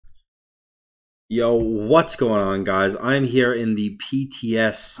Yo, what's going on, guys? I'm here in the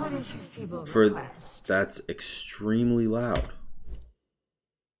PTS that's extremely loud.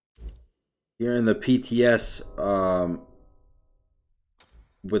 Here in the PTS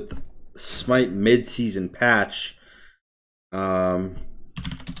with Smite mid-season patch. And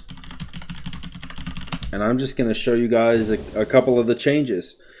I'm just going to show you guys a couple of the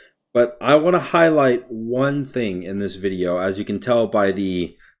changes. But I want to highlight one thing in this video. As you can tell by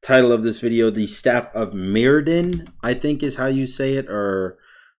the title of this video, the Staff of Myrddion, I think is how you say it, or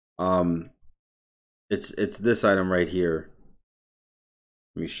it's this item right here.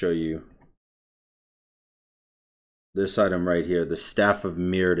 Let me show you. This item right here, the Staff of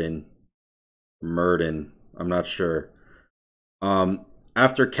Myrddion. I'm not sure.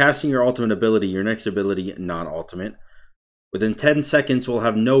 After casting your ultimate ability, your next ability, non-ultimate, within 10 seconds will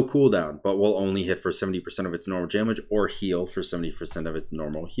have no cooldown, but will only hit for 70% of its normal damage or heal for 70% of its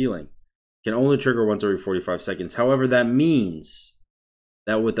normal healing. It can only trigger once every 45 seconds. However, that means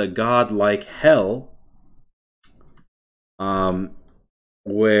that with a god like Hell,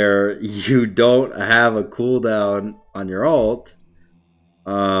 where you don't have a cooldown on your ult,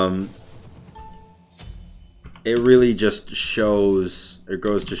 it really just shows, it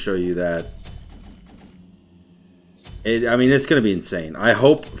goes to show you that I mean, it's going to be insane. I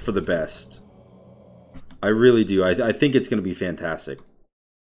hope for the best. I really do. I think it's going to be fantastic.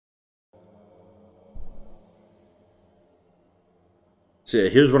 So yeah,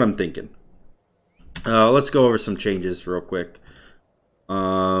 here's what I'm thinking. Let's go over some changes real quick.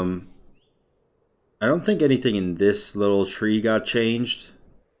 I don't think anything in this little tree got changed.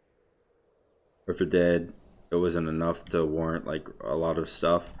 Or if it did, it wasn't enough to warrant like a lot of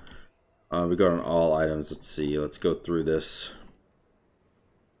stuff. We go on all items. Let's see. Let's go through this.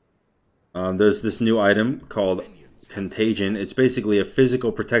 There's this new item called Contagion. It's basically a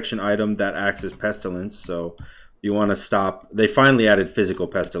physical protection item that acts as pestilence. So you want to stop. They finally added physical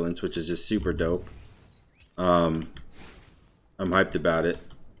pestilence, which is just super dope. I'm hyped about it.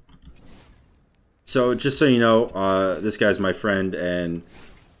 So just so you know, this guy's my friend, and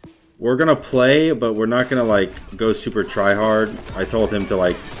we're gonna play, but we're not gonna like go super try hard. I told him to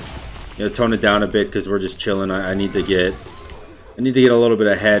like, you know, tone it down a bit because we're just chilling. I need to get a little bit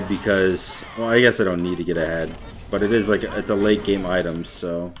ahead because, well, I guess I don't need to get ahead, but it is like, it's a late game item,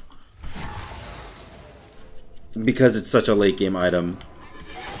 so because it's such a late game item,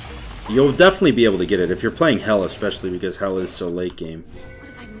 you'll definitely be able to get it if you're playing Hell, especially because Hell is so late game.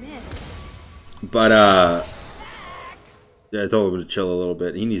 What have I missed? But yeah, I told him to chill a little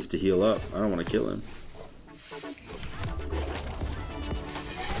bit. He needs to heal up. I don't want to kill him.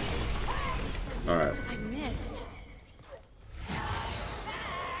 Alright. I missed.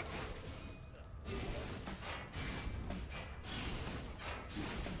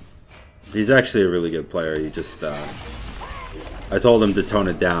 He's actually a really good player. He just, I told him to tone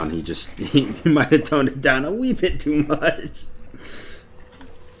it down. He might have toned it down a wee bit too much.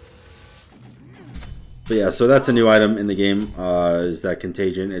 But yeah, so that's a new item in the game, is that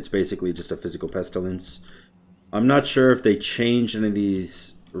Contagion. It's basically just a physical pestilence. I'm not sure if they changed any of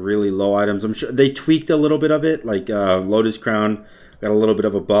these really low items. I'm sure they tweaked a little bit of it, like Lotus Crown got a little bit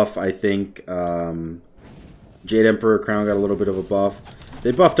of a buff, I think. Jade Emperor Crown got a little bit of a buff.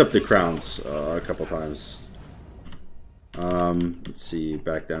 They buffed up the crowns a couple times. Let's see,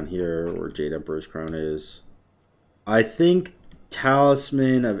 back down here where Jade Emperor's crown is. I think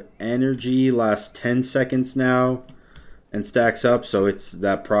Talisman of Energy lasts 10 seconds now and stacks up, so it's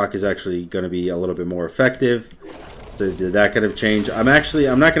that proc is actually going to be a little bit more effective. So that could have changed. I'm not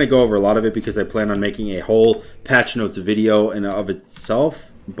going to go over a lot of it because I plan on making a whole patch notes video in and of itself.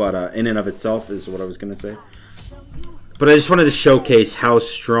 But in and of itself is what I was going to say. But I just wanted to showcase how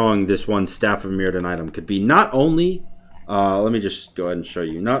strong this one Staff of Myrddion item could be. Not only, let me just go ahead and show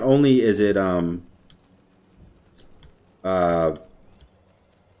you. Not only is it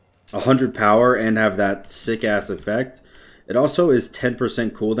 100 power and have that sick ass effect, it also is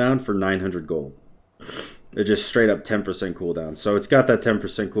 10% cooldown for 900 gold. It just straight up 10% cooldown. So it's got that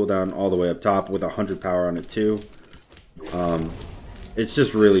 10% cooldown all the way up top with 100 power on it too. It's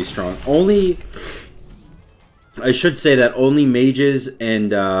just really strong. I should say that only mages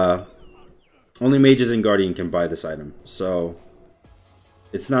and Guardian can buy this item. So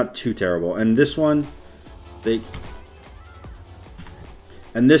it's not too terrible. And this one,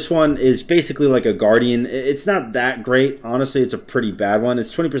 this one is basically like a Guardian. It's not that great. Honestly, it's a pretty bad one.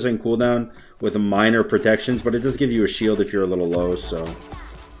 It's 20% cooldown with minor protections, but it does give you a shield if you're a little low, so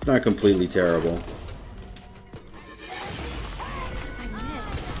it's not completely terrible.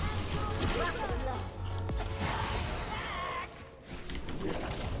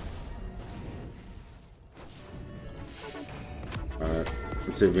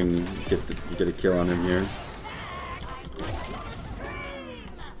 Let's see if we can get a kill on him here.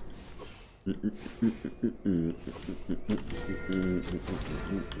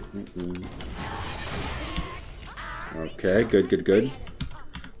 Okay, good.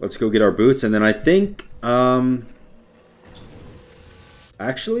 Let's go get our boots, and then I think,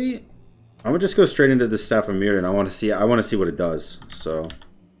 actually, I'm gonna just go straight into the Staff of Myrddion. I want to see what it does. So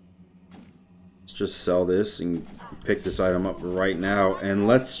let's just sell this and pick this item up right now, and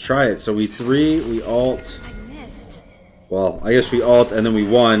let's try it. So we ult. Well, I guess we ult, and then we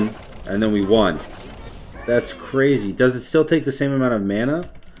won, and then we won. That's crazy. Does it still take the same amount of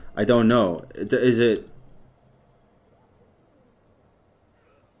mana? I don't know. Is it?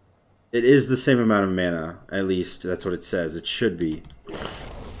 It is the same amount of mana, at least. That's what it says. It should be.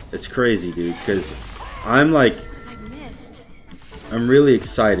 It's crazy, dude, because I'm like... I'm really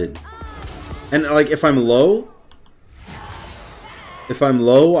excited. And, like, if I'm low,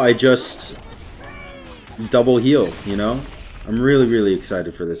 I just double heal, you know? I'm really, really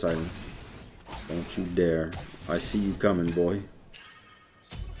excited for this item. Don't you dare. I see you coming, boy.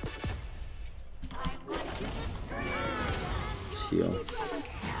 Let's heal.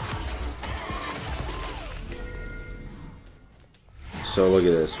 So look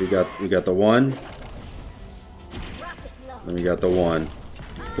at this. We got the one. And we got the one.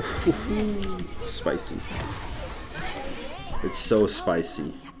 Spicy. It's so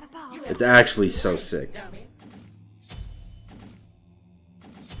spicy. It's actually so sick.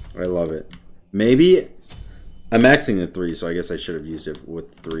 I love it. Maybe I'm maxing the 3, so I guess I should have used it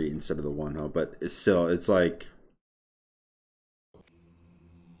with 3 instead of the 1, huh? But it's still, it's like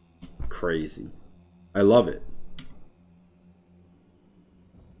crazy. I love it.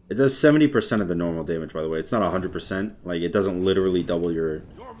 It does 70% of the normal damage, by the way. It's not 100%. Like, it doesn't literally double your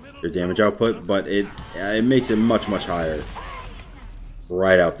damage output, but it makes it much, much higher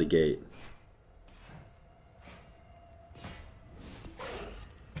right out the gate.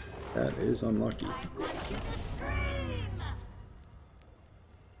 That is unlucky.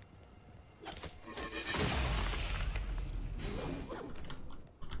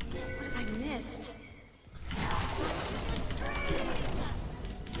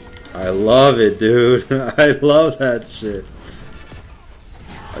 I love it, dude. I love that shit.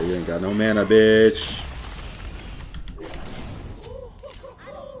 Oh, you ain't got no mana, bitch.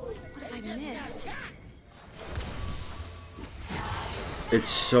 It's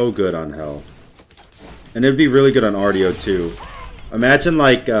so good on Hell. And it'd be really good on Ardeo too. Imagine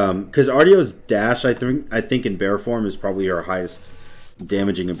like, because Ardeo's dash, I think in bear form is probably her highest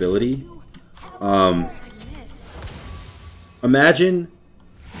damaging ability. Imagine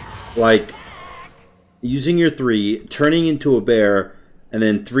like using your 3, turning into a bear, and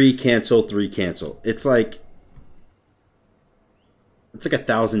then 3 cancel, 3 cancel. It's like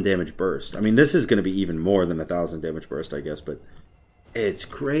 1,000 damage burst. I mean, this is going to be even more than 1,000 damage burst, I guess, but it's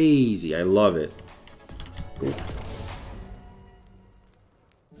crazy. I love it. Cool.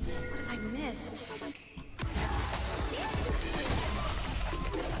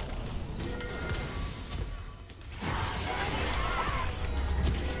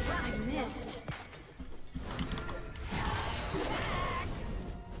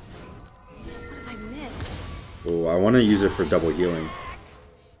 Oh, I want to use it for double healing. I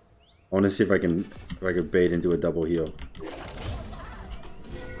want to see if I can bait into a double heal. What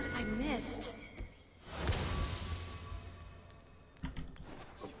have I missed?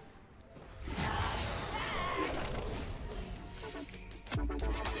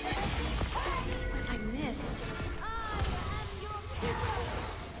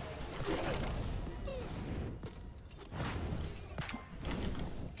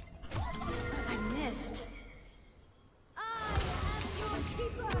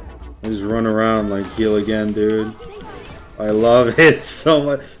 Just run around like heal again, dude. I love it so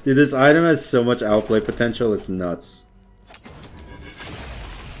much. Dude, this item has so much outplay potential, it's nuts.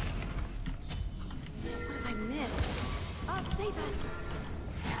 What have I missed? Oh, save us.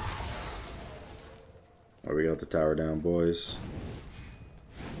 Oh, we got the tower down, boys.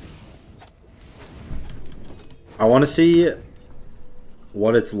 I want to see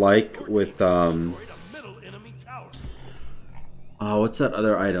what it's like with oh, what's that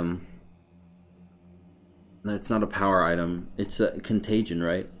other item? It's not a power item. It's a contagion,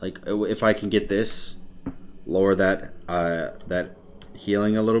 right? Like if I can get this, lower that that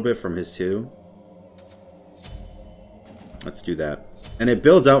healing a little bit from his 2. Let's do that. And it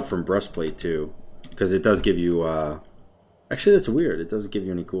builds out from breastplate too, because it does give you. Actually, that's weird. It doesn't give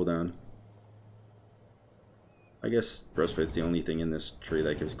you any cooldown. I guess breastplate's the only thing in this tree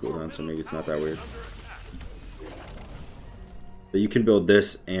that gives cooldown, so maybe it's not that weird. But you can build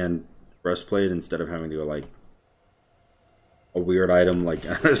this and breastplate instead of having to go like a weird item like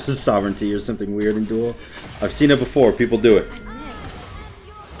sovereignty or something weird in Duel. I've seen it before. People do it.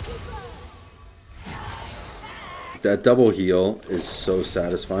 That double heal is so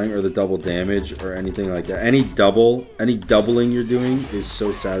satisfying, or the double damage or anything like that. Any doubling you're doing is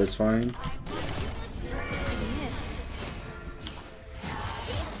so satisfying.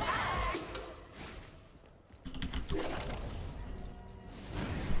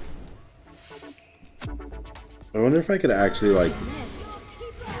 I wonder if I could actually like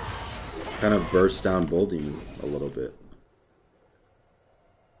kind of burst down Bull Demon a little bit.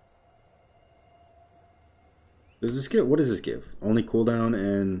 Does this give? What does this give? Only cooldown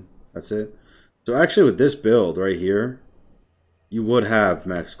and that's it. So actually with this build right here, you would have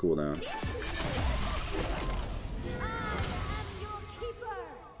max cooldown.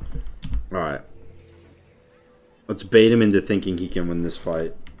 Alright. Let's bait him into thinking he can win this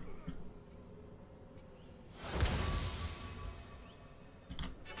fight.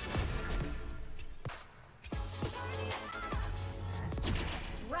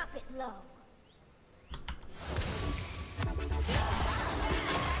 Drop it low.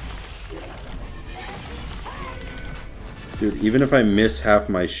 Dude, even if I miss half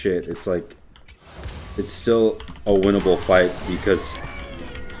my shit, it's like, it's still a winnable fight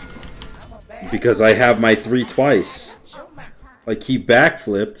because I have my 3 twice. Like, he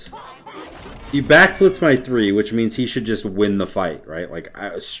backflipped my 3, which means he should just win the fight, right? Like,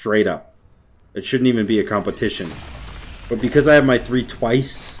 straight up. It shouldn't even be a competition. But because I have my 3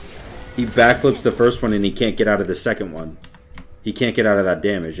 twice, he backflips the first one and he can't get out of the second one. He can't get out of that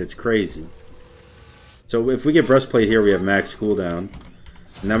damage. It's crazy. So if we get breastplate here, we have max cooldown.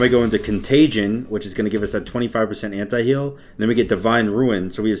 And then we go into contagion, which is going to give us that 25% anti-heal. And then we get divine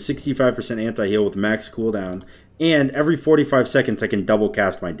ruin, so we have 65% anti-heal with max cooldown. And every 45 seconds, I can double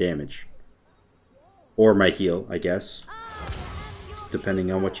cast my damage, or my heal, I guess, depending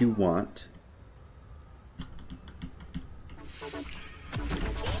on what you want.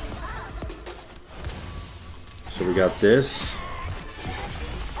 So we got this.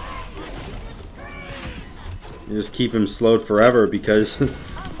 You just keep him slowed forever because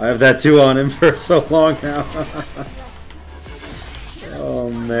I have that 2 on him for so long now. Oh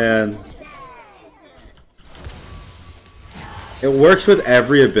man. It works with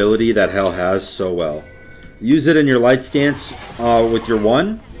every ability that Hell has so well. Use it in your light stance with your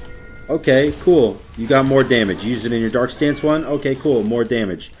 1. Okay, cool. You got more damage. Use it in your dark stance 1. Okay, cool. More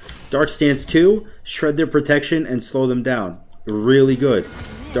damage. Dark stance 2, shred their protection and slow them down. Really good.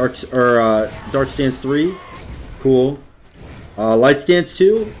 Dark stance 3. Cool. Light stance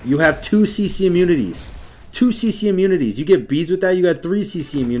 2, you have 2 CC immunities. 2 CC immunities. You get beads with that, you got 3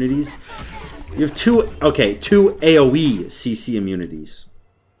 CC immunities. You have 2 AoE CC immunities.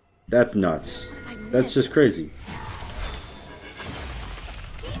 That's nuts. That's just crazy.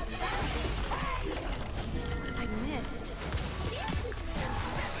 I missed.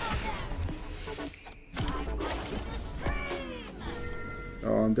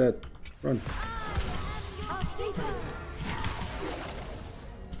 Oh, I'm dead. Run.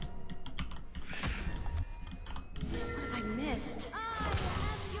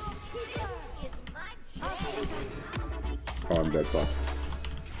 Oh, I'm dead, fuck.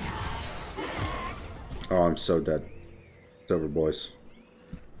 Oh, I'm so dead. It's over, boys.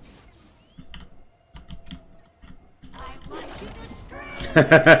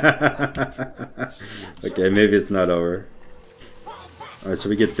 Okay, maybe it's not over. Alright, so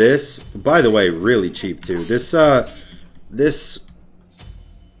we get this. By the way, really cheap, too. This,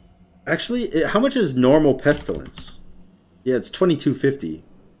 actually, how much is normal pestilence? Yeah, it's $22.50.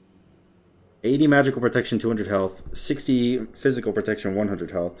 80 magical protection, 200 health, 60 physical protection, 100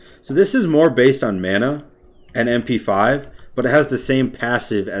 health. So this is more based on mana and MP5, but it has the same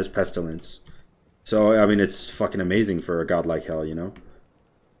passive as Pestilence. So, I mean, it's fucking amazing for a god like Hell, you know?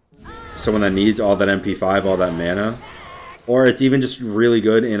 Someone that needs all that MP5, all that mana. Or it's even just really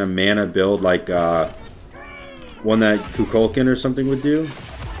good in a mana build like one that Kukulkan or something would do.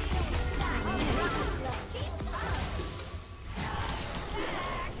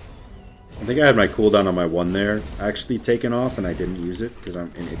 I think I had my cooldown on my 1 there actually taken off and I didn't use it because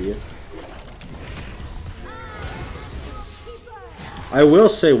I'm an idiot. I will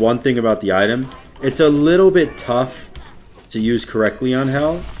say one thing about the item. It's a little bit tough to use correctly on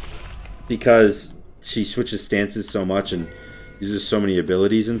Hell because she switches stances so much and uses so many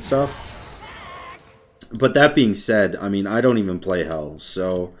abilities and stuff. But that being said, I mean, I don't even play Hell.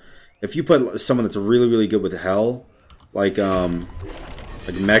 So if you put someone that's really, really good with Hell, like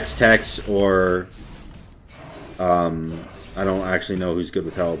Mex Tex or I don't actually know who's good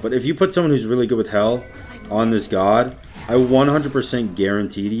with hell. But if you put someone who's really good with hell on this god, I 100%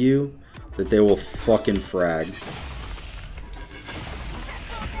 guarantee to you that they will fucking frag.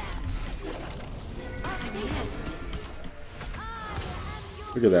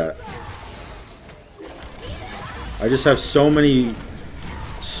 Look at that. I just have so many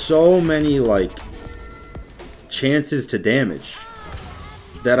like chances to damage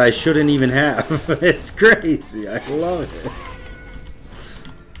that I shouldn't even have. It's crazy. I love it.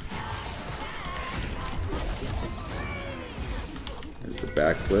 There's the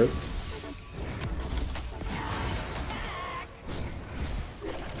backflip.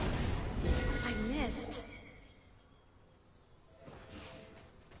 I missed.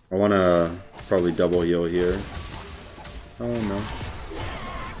 I want to probably double heal here. Oh no.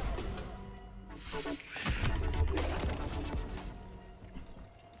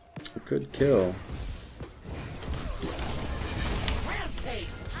 It could kill.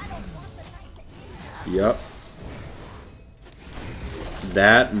 Yup.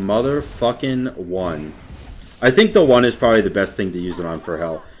 That motherfucking one. I think the one is probably the best thing to use it on for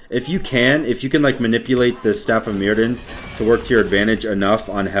hell. If you can like manipulate the Staff of Myrddion to work to your advantage enough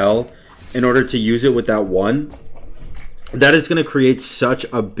on hell in order to use it with that one, that is going to create such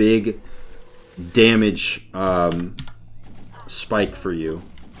a big damage spike for you.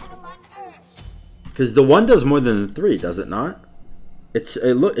 Because the one does more than the 3, does it not? It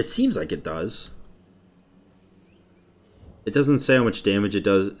seems like it does. It doesn't say how much damage it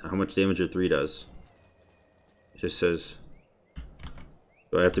does, how much damage your 3 does. It just says.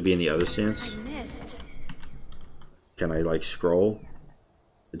 Do I have to be in the other stance? I missed. Can I like scroll?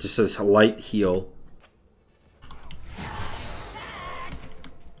 It just says light heal.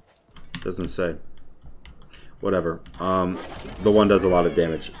 Doesn't say. Whatever. The one does a lot of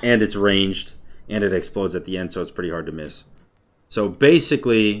damage, and it's ranged, and it explodes at the end, so it's pretty hard to miss. So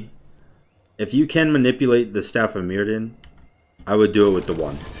basically, if you can manipulate the Staff of Myrddion, I would do it with the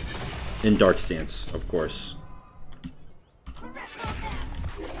one. In dark stance, of course. I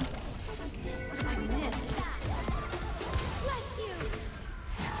missed. Bless you.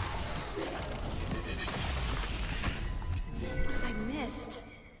 I missed.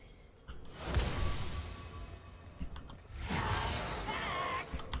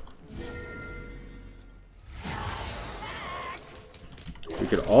 We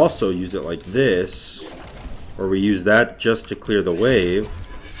could also use it like this, or we use that just to clear the wave,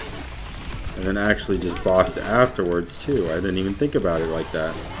 and then actually just box afterwards too. I didn't even think about it like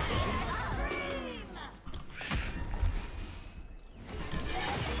that.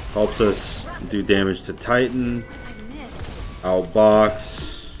 Helps us do damage to Titan,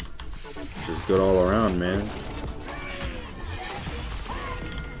 outbox, just good all around, man.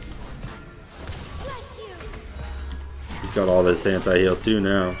 He's got all this anti-heal too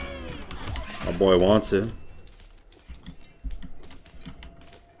now. My boy wants it.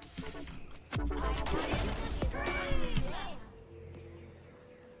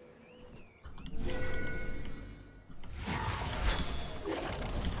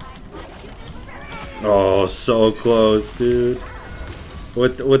 Oh, so close, dude.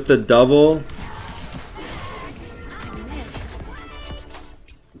 With the double.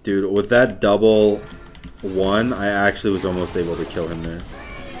 Dude, with that double one, I actually was almost able to kill him there.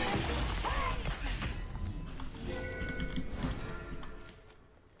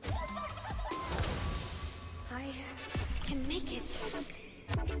 I can make it.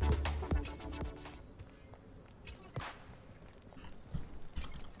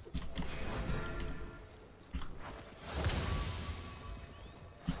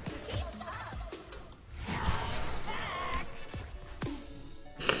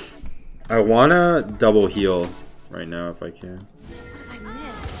 I wanna double heal right now if I can. I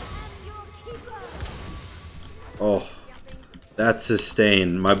missed. Oh, that's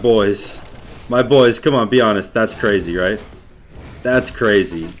sustain. My boys, come on, be honest. That's crazy, right? That's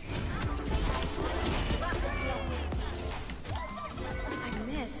crazy. I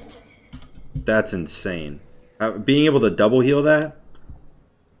missed. That's insane. Being able to double heal that?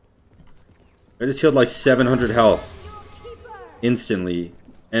 I just healed like 700 health instantly.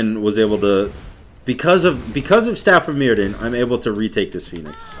 And was able to, because of Staff of Myrddion, I'm able to retake this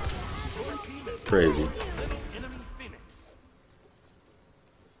Phoenix. Crazy.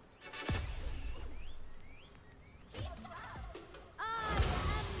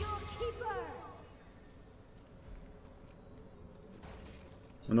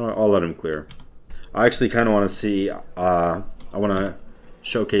 No, I'll let him clear. I actually kind of want to see. I want to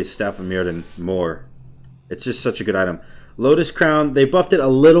showcase Staff of Myrddion more. It's just such a good item. Lotus Crown, they buffed it a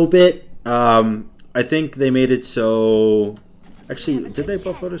little bit. I think they made it so... Actually, did they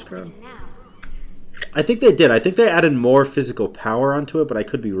buff Lotus Crown? I think they did. I think they added more physical power onto it, but I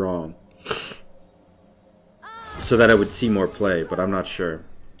could be wrong. So that I would see more play, but I'm not sure.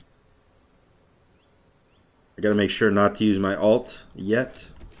 I gotta make sure not to use my ult yet.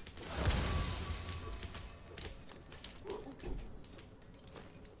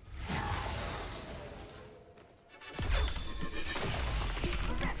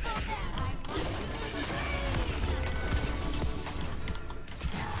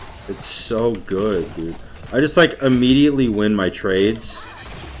 It's so good, dude. I just like immediately win my trades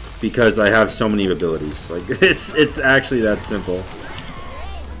because I have so many abilities. Like it's actually that simple.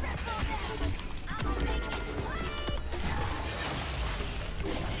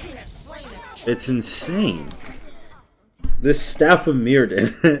 It's insane. This Staff of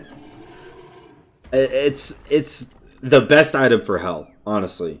Myrddion. it's the best item for Hell,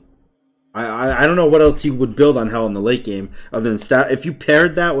 honestly. I don't know what else you would build on Hell in the late game other than Staff. If you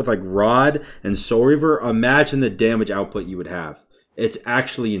paired that with like Rod and Soul Reaver, imagine the damage output you would have. It's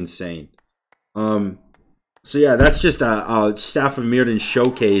actually insane. So yeah, that's just a Staff of Myrddion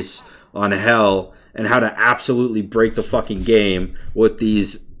showcase on Hell and how to absolutely break the fucking game with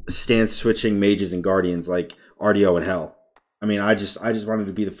these stance switching mages and guardians like RDO and Hell. I mean, I just wanted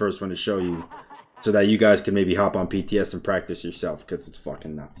to be the first one to show you so that you guys can maybe hop on PTS and practice yourself because it's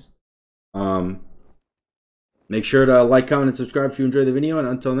fucking nuts. Make sure to like, comment, and subscribe if you enjoyed the video, and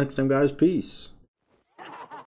until next time, guys, peace.